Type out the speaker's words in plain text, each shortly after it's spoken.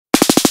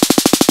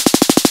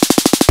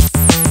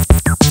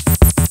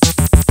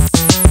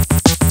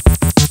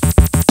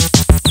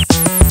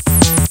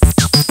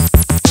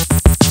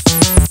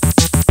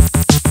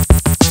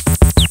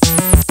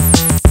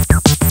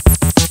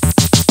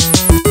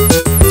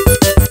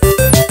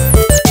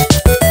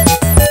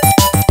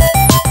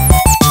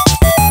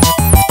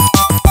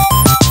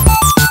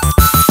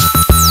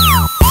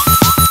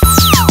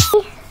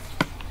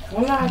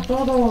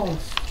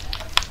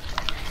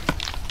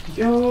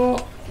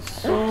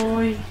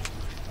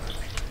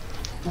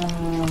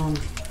Um,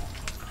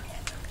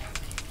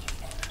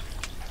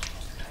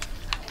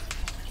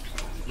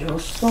 yo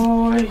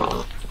soy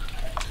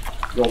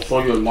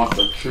el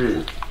Master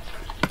Chief.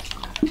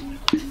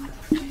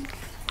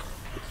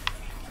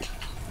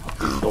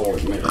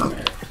 Mira.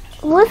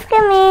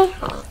 Búscame.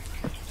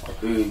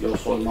 Aquí, yo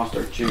soy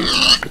Master Chief.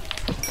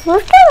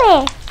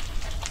 Búscame.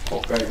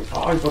 Ok.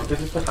 Ay, ¿por qué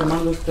se está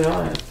quemando este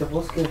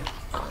bosque?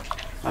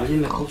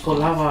 Alguien le puso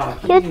lava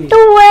aquí. Yo te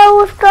voy a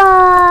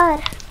buscar.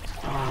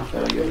 Ah,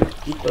 pero yo le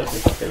quito ese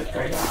para que le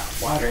caiga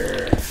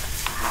water.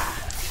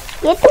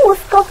 Yo te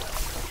busco.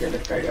 Para que le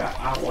caiga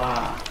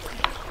agua.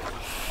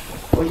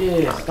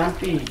 Oye,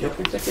 Stampy, yo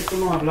pensé que tú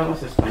no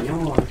hablabas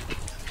español.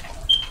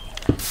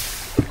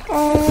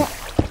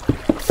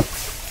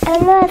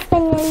 Hablo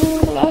español y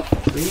inglés.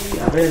 Sí,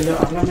 a ver,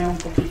 háblame un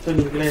poquito en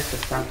inglés,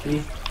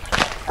 Stampy.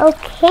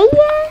 Okay,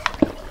 yeah.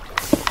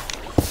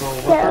 So,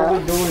 what are we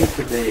doing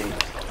today?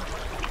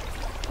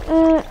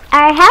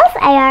 Our house,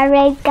 I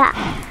already got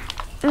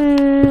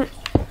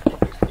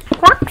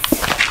rocks.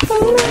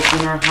 We're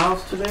making our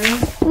house today?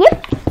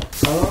 Yep.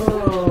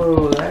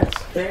 Oh,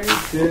 that's very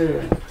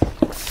good.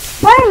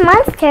 Four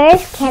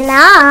monsters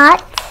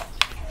cannot.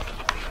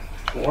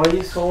 Why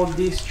is all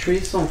these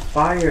trees on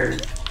fire?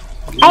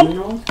 Do you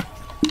know?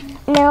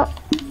 No.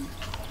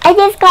 I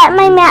just got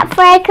my map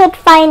where I could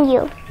find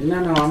you. No,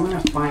 I'm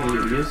gonna find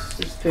you.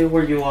 Just stay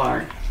where you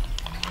are.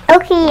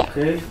 Okay.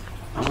 Okay?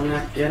 I'm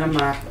gonna get a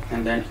map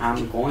and then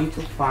I'm going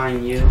to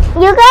find you.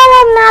 You got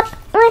a map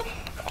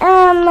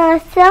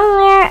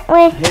somewhere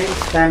with. Hey,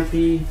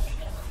 Stampy.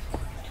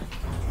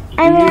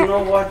 Do you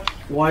know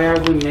why are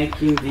we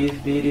making this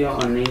video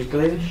in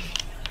English?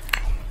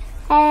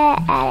 I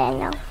don't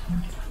know.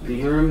 Do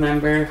you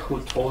remember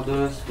who told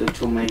us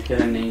to make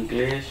it in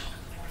English?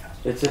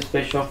 It's a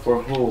special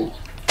for who?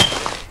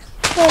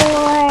 For,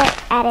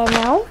 I don't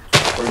know.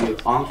 For your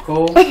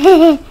uncle?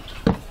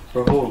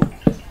 For who?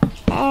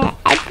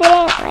 I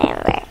couldn't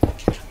remember.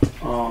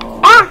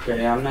 Oh,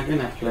 okay. I'm not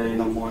gonna play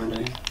no more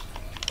then.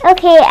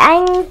 Okay,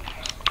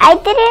 I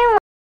didn't.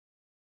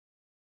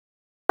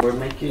 We're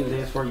making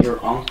this for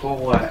your uncle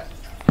what?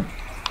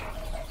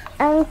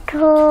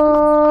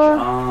 Uncle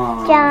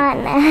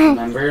John.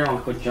 Remember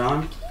Uncle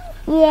John?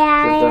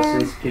 Yeah. Who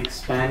doesn't speak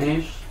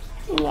Spanish?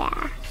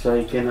 Yeah. So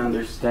he can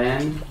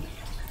understand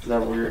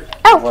that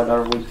what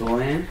are we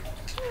doing?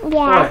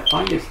 Yeah. Oh, I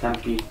found you,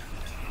 Stampy.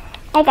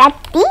 I got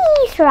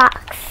these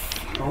rocks.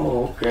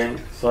 Oh, okay.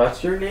 So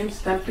that's your name,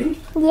 Stampy?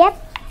 Yep.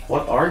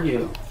 What are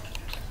you?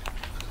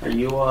 Are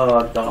you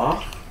a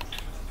dog?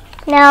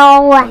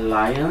 No. A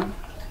lion?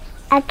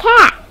 A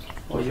cat.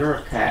 Oh, you're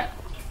a cat.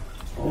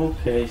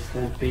 Okay,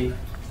 Stampy.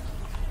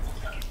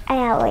 I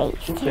always.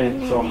 Okay,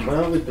 so what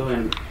are we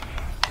doing?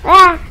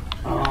 Ah.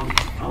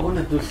 I want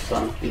to do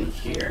something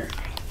here.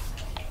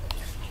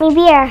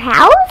 Maybe our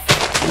house?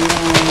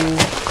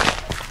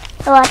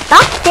 Or a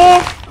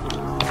doctor?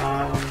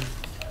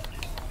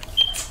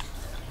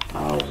 I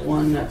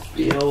want to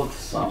build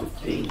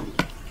something.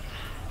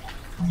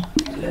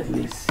 Let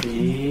me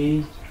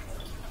see.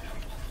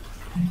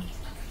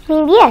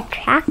 Maybe a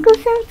track or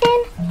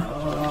something?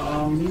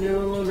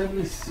 No, let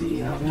me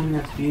see. I want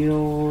to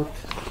build...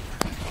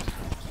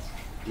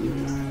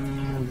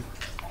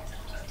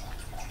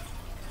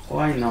 Oh,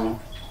 I know.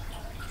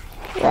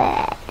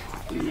 What?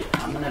 Yeah,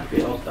 I'm gonna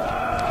build I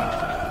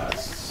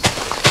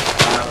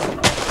don't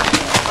know, a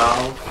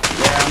house.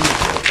 Yeah, I'm gonna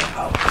build a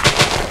house.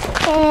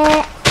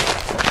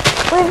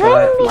 But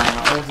my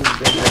house is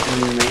gonna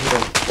be made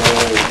of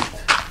gold.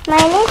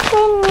 Mine is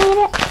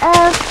made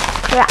of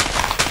rock.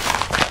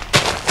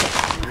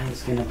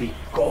 Mine's gonna be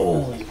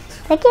gold.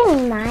 Look at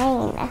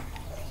mine.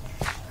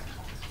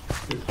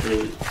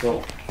 Okay, so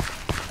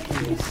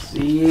let me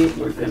see.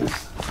 We're gonna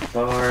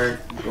start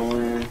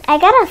going. I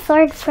got a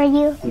sword for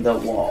you. The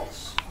walls.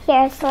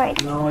 Here, a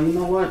sword. No, you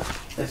know what?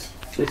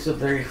 It's a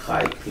very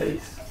high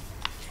place.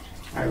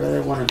 I really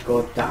want to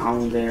go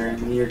down there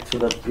near to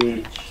the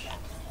beach,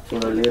 to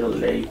the little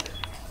lake.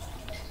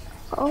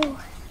 Oh.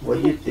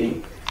 What do you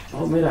think?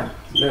 Oh, mira,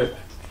 look.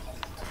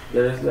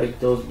 There's like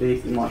those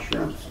big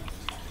mushrooms.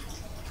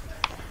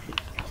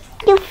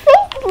 You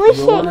think we You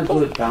should? want to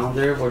do it down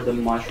there where the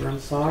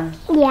mushrooms are?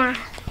 Yeah.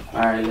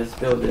 Alright, let's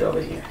build it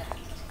over here.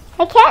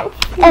 I can't.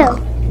 Oh.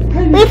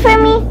 Wait for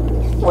me.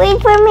 Wait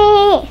for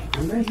me.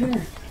 I'm right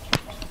here.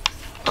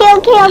 Kill.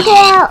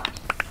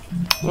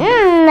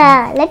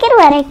 Look at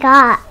what I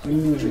got.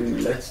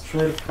 Let's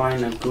try to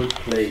find a good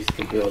place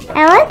to build that.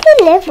 I want to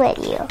live with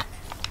you.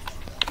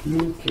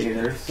 Okay,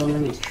 there's so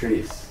many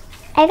trees.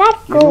 I got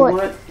You know gold.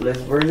 what?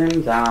 Let's burn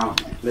them down.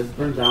 Let's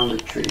burn down the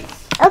trees.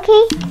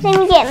 Okay, let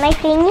me get my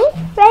thingy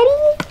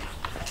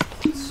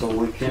ready. So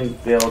we can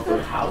build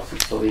our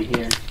houses over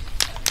here.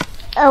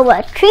 Oh,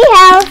 a tree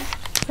house.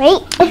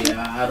 Wait.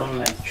 Yeah, I don't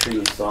like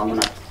trees, so I'm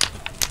gonna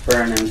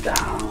burn them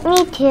down.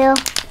 Me too.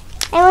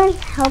 I was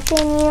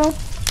helping you.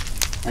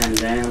 And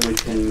then we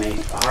can make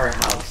our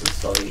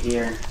houses over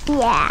here.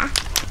 Yeah.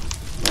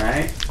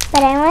 Right?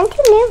 But I want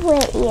to live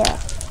with you.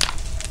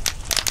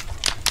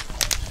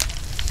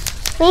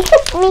 We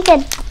could make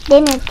a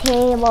dinner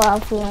table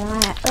if we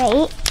want,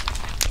 right?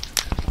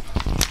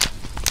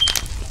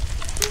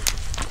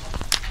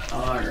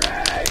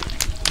 Alright.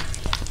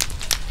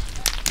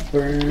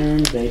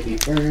 Burn, baby,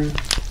 burn.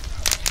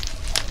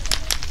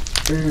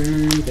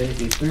 Burn,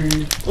 baby,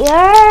 burn.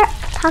 You're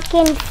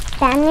talking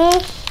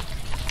Spanish?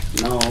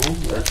 No,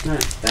 that's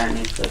not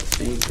Spanish, that's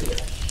English.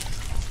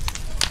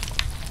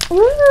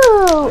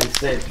 Ooh! I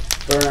said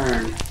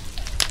burn.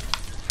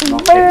 No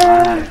Burn.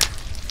 quemar.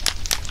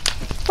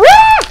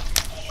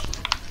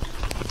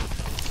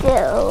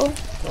 So,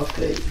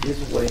 Okay,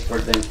 just wait for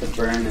them to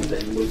burn and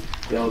then we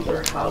build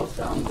our house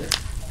down there.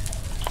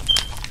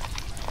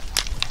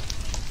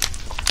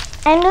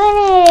 I'm doing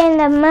it in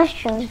the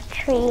mushroom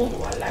tree.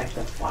 Oh, I like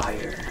the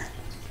fire.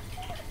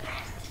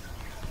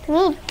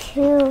 Me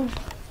too.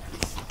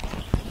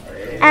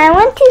 I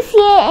want to see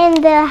it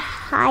in the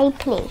high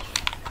place.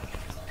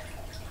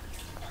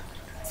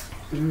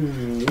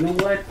 You know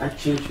what? I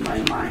changed my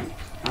mind.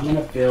 I'm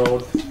gonna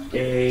build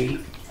a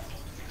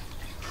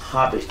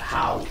hobbit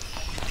house.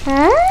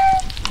 Huh?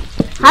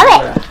 You know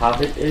Hobbit? what a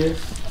hobbit is?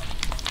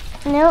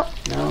 Nope.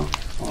 No?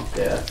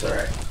 Okay, that's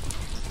alright.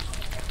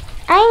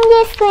 I'm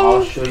just I'll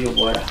going show you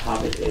what a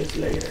hobbit is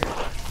later.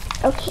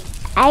 Okay.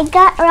 I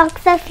got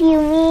rocks if you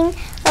mean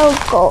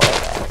gold.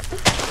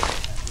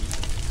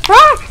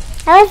 Ah!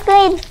 I was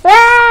going.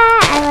 Ah!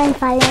 I went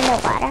falling in the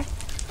water.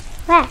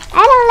 Ah!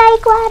 I don't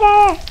like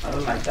water. I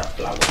don't like that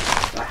flower.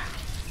 Ah,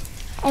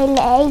 I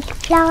like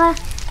I don't like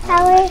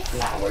flowers.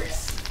 flowers.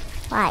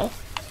 Why?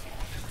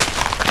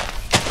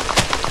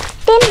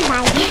 Didn't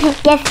mind.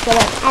 Just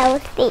kidding. I will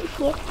stay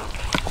here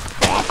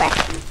forever.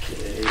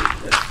 Okay,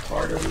 let's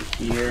part over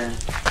here.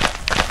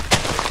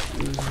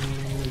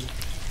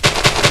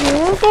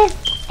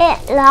 Just get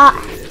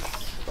lost.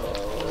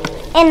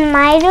 Oh, In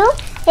my room,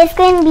 it's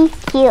going to be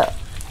cute.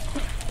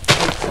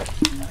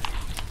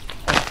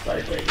 that's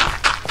vibrating.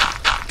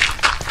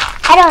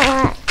 I don't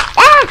want.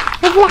 Ah!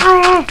 The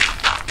flower!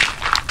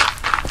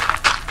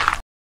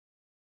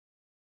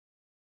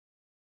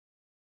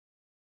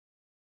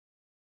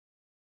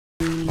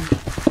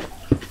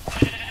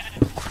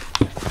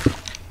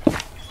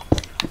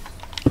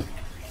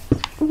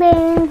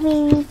 Burn,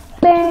 baby,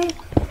 burn.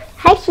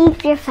 Hi,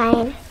 sheep, you're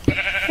fine.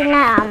 You're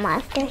not a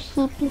monster,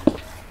 sheepy.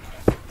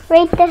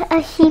 Right,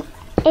 a sheep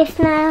is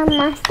not a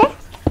monster?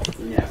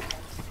 Yeah.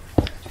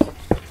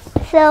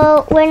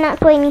 So, we're not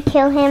going to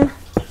kill him.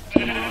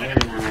 No, they're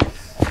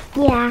nice.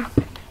 Yeah,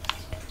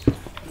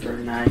 They're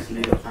nice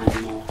little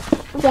animals.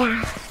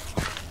 yeah.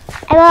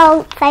 I go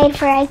outside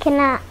for I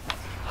cannot,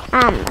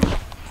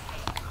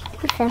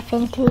 do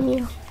something to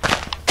you.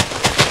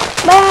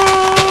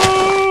 Burn!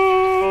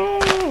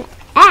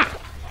 Ah!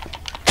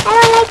 I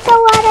don't like the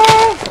water!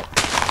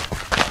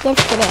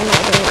 Just kidding, I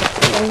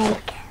don't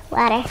like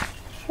water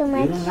so You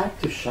much. don't like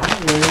to shower.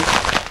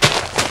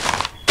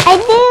 I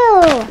do!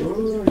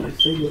 Oh, you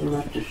say you don't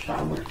like to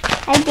shower.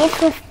 I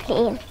just was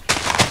playing.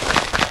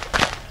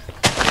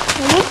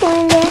 What are you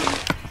doing there?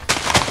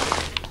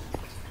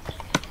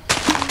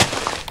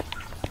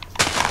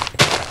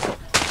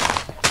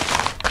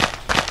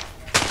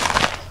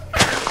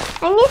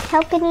 I'm just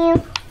helping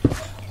you.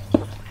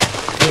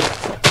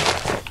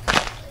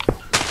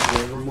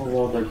 We'll remove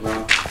all the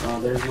rocks. Oh,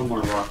 there's no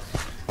more rocks.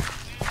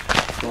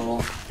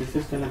 So, this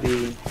is gonna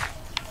be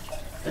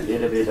a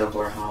little bit of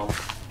our house.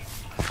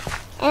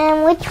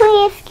 And which way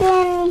is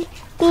going to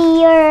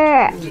be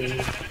your...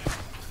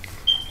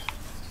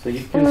 So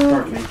you can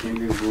start making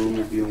your room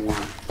if you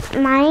want.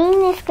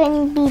 Mine is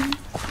going to be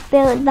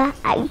built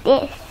behind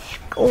this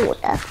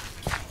scooter.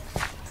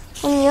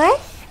 And yours?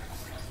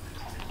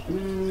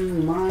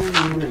 Mine,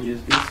 I'm gonna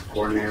use this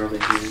corner over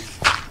here.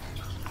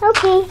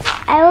 Okay,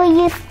 I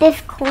will use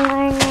this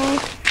corner.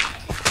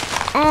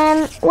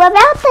 What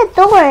about the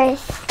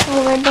doors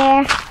over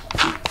there?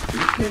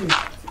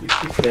 You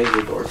can stay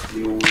the doors if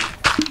you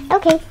want.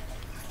 Okay.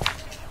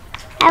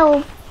 I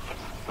will.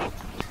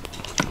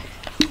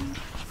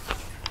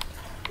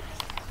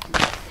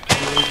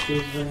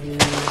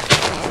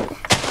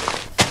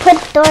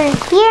 Put door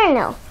here?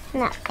 No,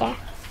 not there.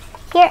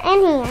 Here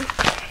and here.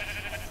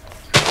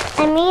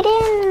 I made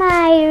it in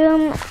my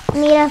room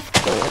made of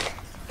gold.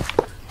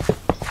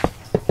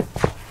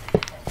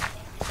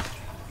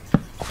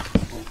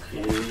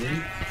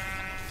 Okay.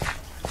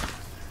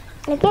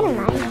 Look at You're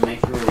mine. gonna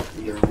make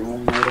your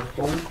room made of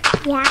gold?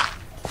 Yeah.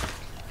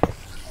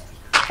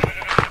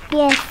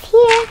 Yes,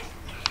 here.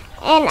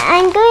 And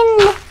I'm going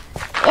to,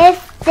 is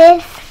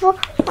this for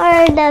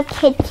the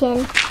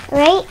kitchen,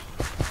 right?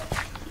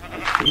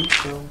 I think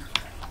so.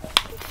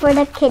 For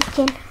the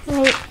kitchen,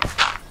 right?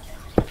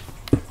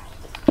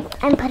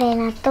 I'm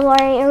putting a door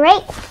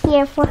right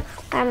here for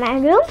my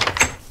room.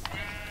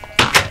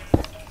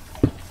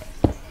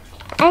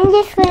 I'm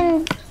just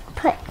going to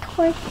put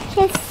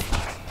torches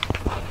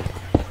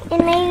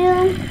in my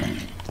room.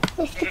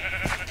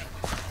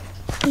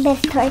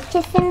 Best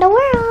torches in the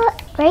world,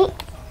 right?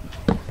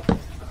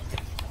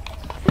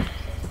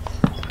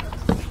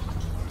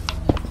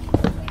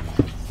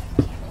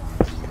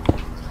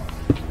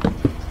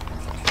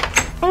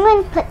 I'm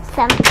going to put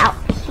some out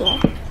here.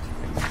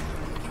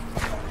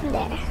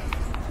 There.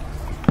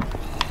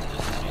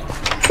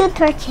 2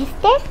 torches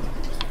there.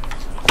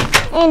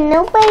 And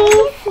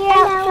nobody's here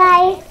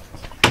outside.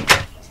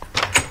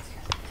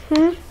 Let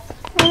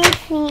me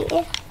see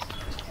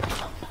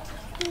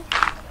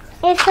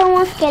if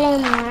someone's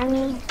getting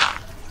mommy.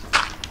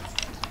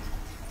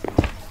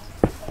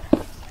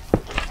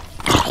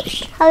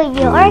 Oh,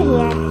 you're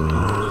here.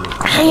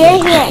 You're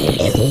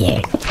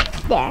here.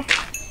 There.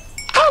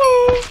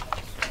 Better.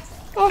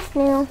 That's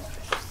new.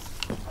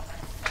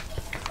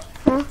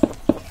 Huh?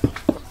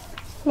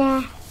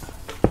 Nah.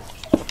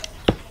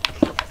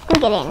 I'm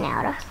getting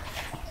out of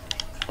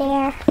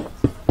there.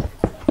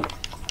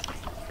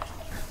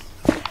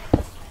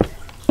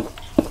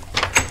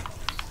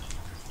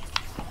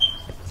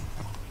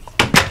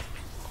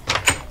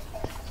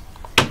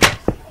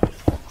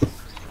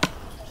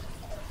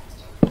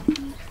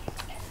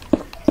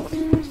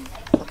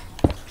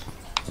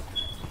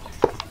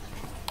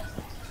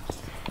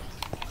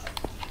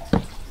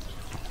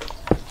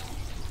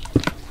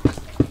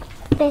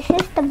 This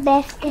is the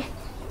best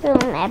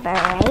room ever,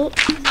 right?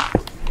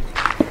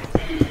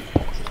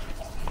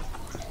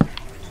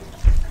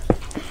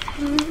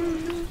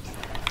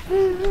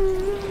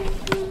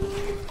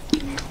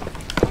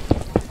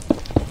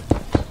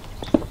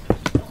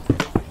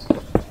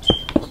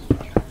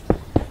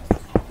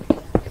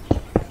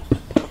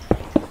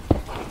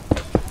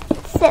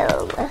 So,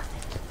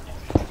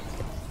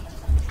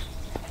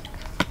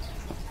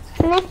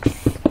 next,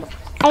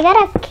 I got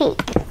a cake.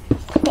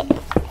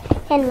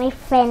 And my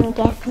friend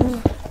gave me.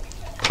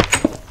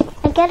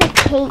 I got a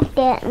cake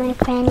that my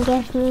friend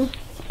gave me.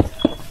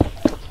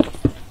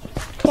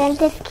 There's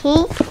this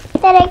cake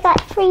that I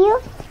got for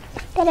you,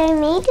 that I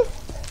made.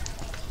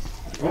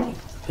 Oh,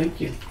 thank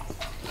you.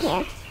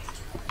 Here,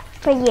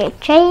 for your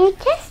treasure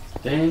chest.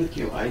 Thank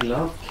you. I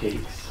love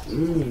cakes.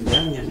 Yum,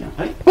 yum, yum.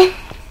 Hey.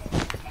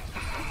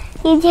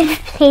 You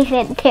just place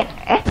it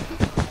there.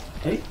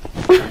 Hey,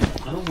 I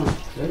don't want to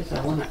place.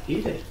 I want to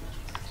eat it.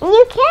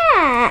 You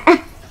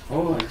can't.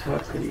 Oh, I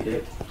thought I could eat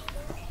it.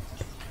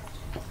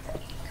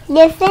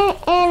 Just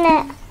in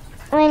it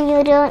when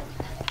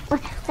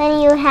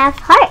you have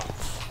hearts.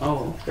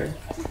 Oh, okay.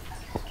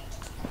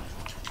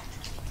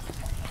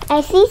 I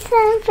see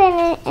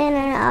something in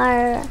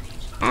our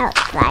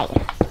outside.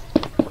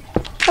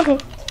 Okay.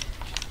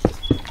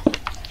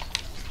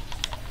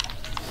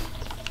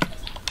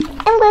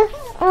 I'm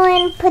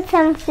going to put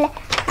some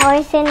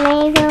flowers in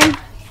my room.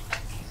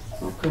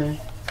 Okay.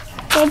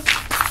 Good.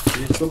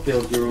 Just go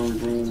build your own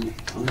room.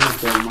 I'm gonna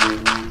build my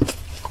room.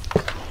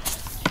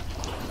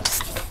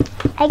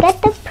 I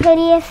got the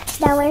prettiest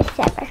flowers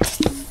ever.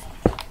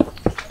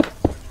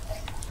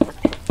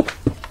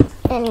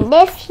 And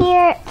this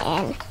here,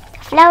 and the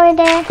flower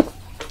there.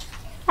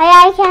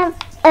 I can't.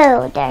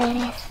 Oh, there it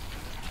is.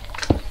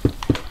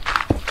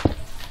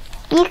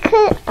 You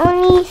could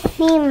only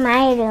see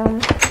my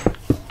room.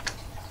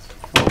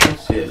 I'll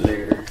see it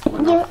later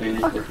when I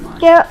finish with mine.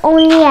 You're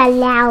only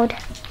allowed.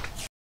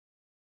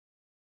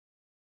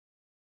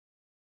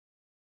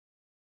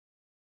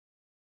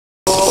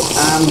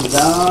 I'm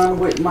done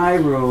with my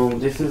room.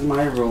 This is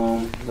my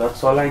room.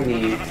 That's all I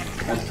need.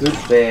 A good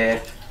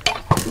bed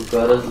to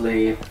go to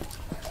sleep.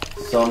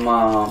 Some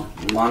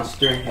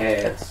monster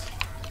heads.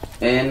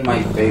 And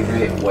my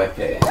favorite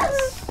weapons.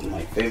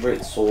 My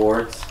favorite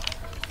swords.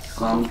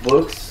 Some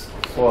books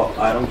so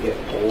I don't get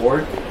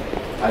bored.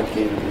 I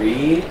can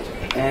read.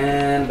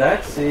 And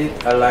that's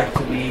it. I like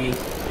to be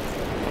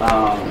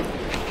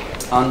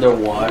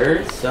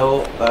underwater.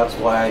 So that's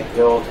why I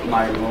built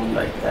my room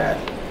like that.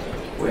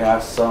 We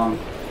have some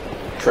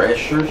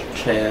treasure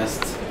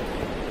chests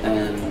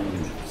and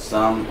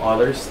some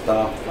other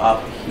stuff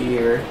up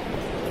here.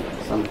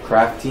 Some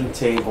crafting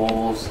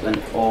tables and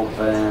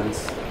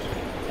ovens.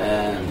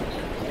 And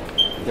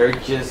they're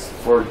just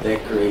for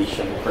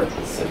decoration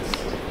purposes.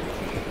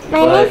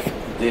 But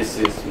this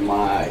is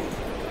my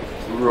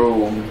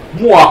room.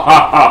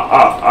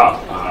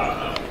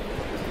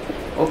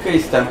 Okay,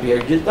 Stampy,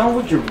 are you done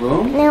with your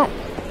room? No.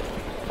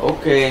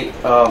 Okay,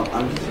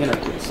 I'm just gonna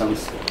put some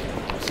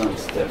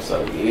steps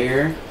out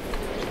here.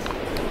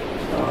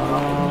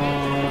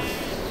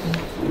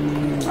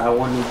 I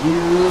want to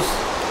use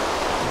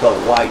the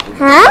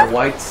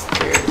white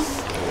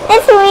stairs.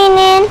 It's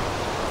raining.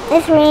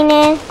 It's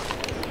raining.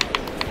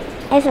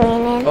 It's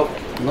raining. Oh,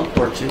 no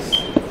torches.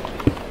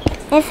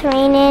 It's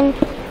raining.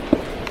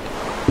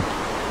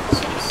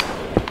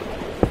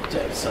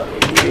 Steps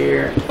out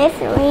here. It's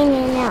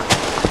raining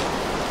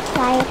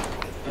outside.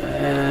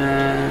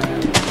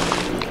 And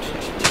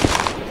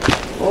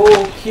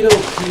okie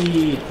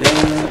dokie,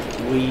 then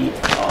we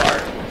are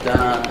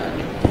done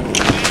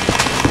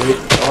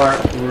with our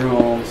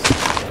rooms,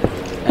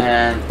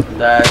 and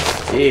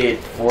that's it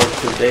for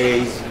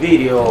today's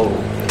video.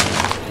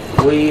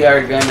 We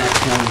are gonna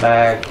come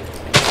back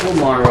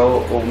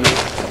tomorrow.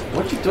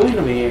 What you doing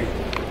over here?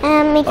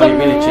 Oh, you're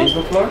gonna change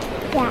the floor?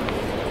 Yeah.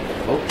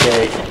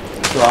 Okay,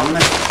 so I'm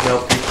gonna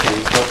help you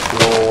change the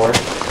floor.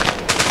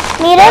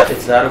 Mira?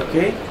 Is that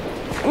okay?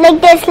 Like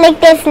this, like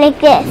this, like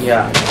this.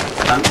 Yeah.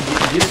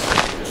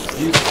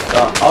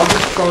 I'll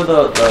just throw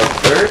the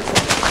dirt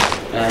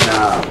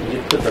and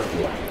you put the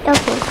floor.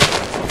 Okay.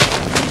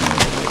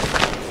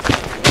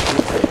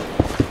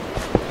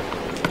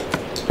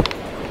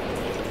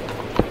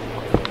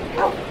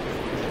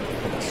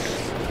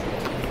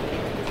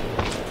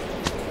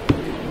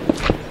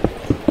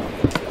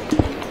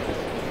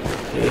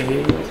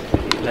 Okay,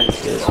 like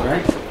this,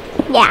 right?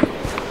 Yeah.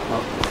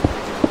 Okay.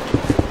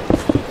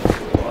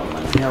 Well,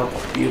 I'm gonna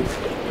help you.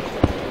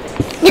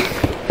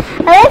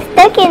 I was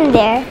stuck in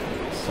there.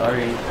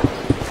 Sorry.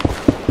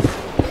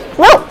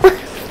 Whoa!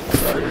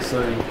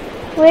 Sorry.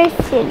 Where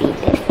should we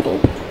just be?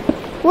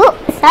 Whoa!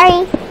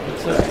 Sorry.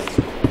 It's alright.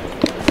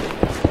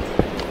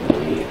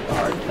 We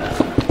are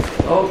done.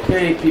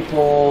 Okay,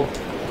 people.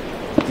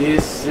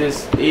 This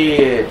is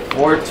it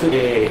for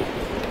today.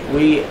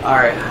 We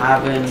are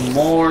having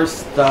more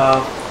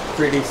stuff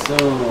pretty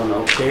soon,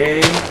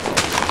 okay?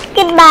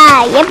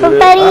 Goodbye,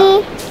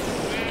 everybody.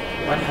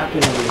 What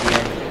happened over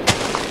here?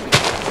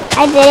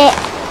 I did it.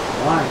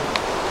 Why?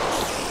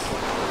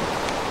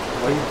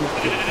 Why you did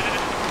this?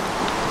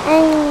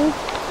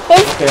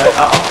 It's Okay,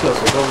 I'll close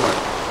it, don't worry.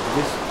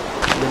 Just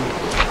let me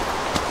close it.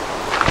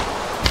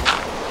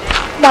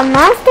 the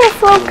monsters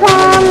will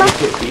come.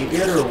 Make it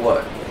bigger or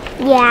what?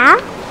 Yeah.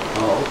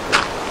 Oh,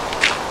 okay.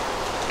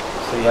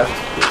 So you have to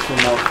put some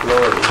more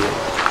floor over here.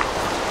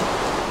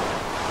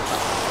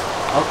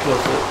 I'll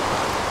close it.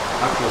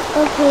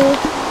 Okay.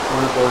 You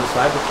wanna go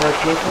inside before I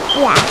close it?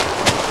 Yeah.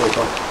 Okay,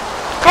 go.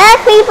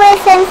 Creepers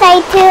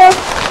inside too.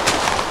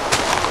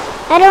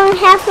 I don't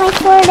have my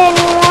sword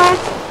anymore.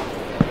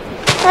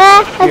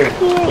 A Here.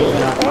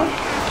 creeper.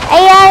 I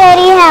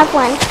already have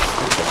one.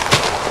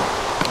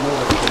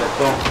 Move it, let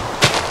go.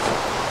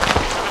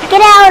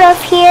 Get out of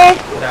here.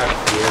 Get out of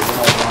here. We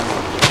don't want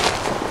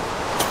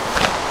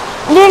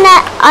you. You're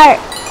not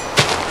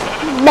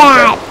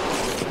bad.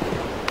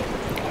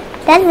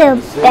 That's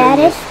the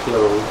baddest.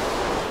 Close.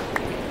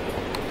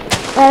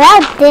 What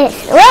about this?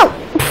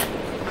 Whoa!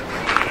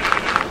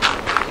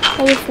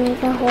 I just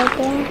make a hole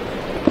there.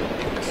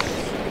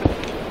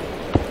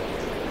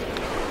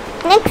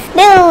 Next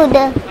build.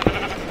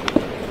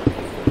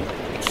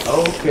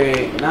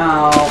 Okay,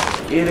 now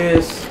it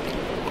is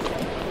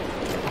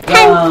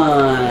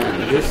done.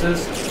 This is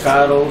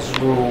Karol's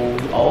room.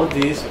 All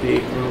these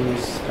big rooms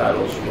is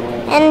Karol's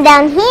room. And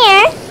down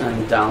here,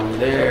 And down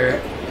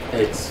there,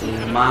 it's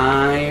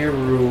my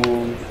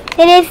room.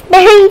 it is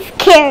very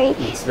scary.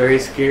 It's very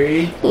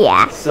scary.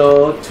 Yeah.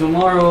 So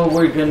tomorrow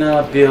we're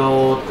gonna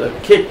build a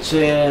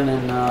kitchen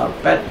and a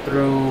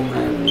bedroom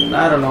and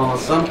I don't know,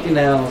 something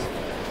else.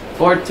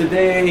 For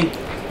today,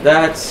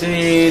 that's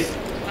it.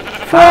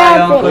 Hi,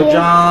 Uncle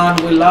John.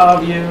 We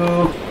love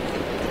you.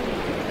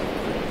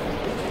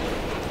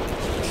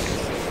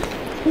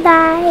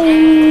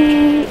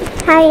 Bye.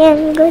 Hi,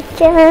 Uncle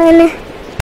John.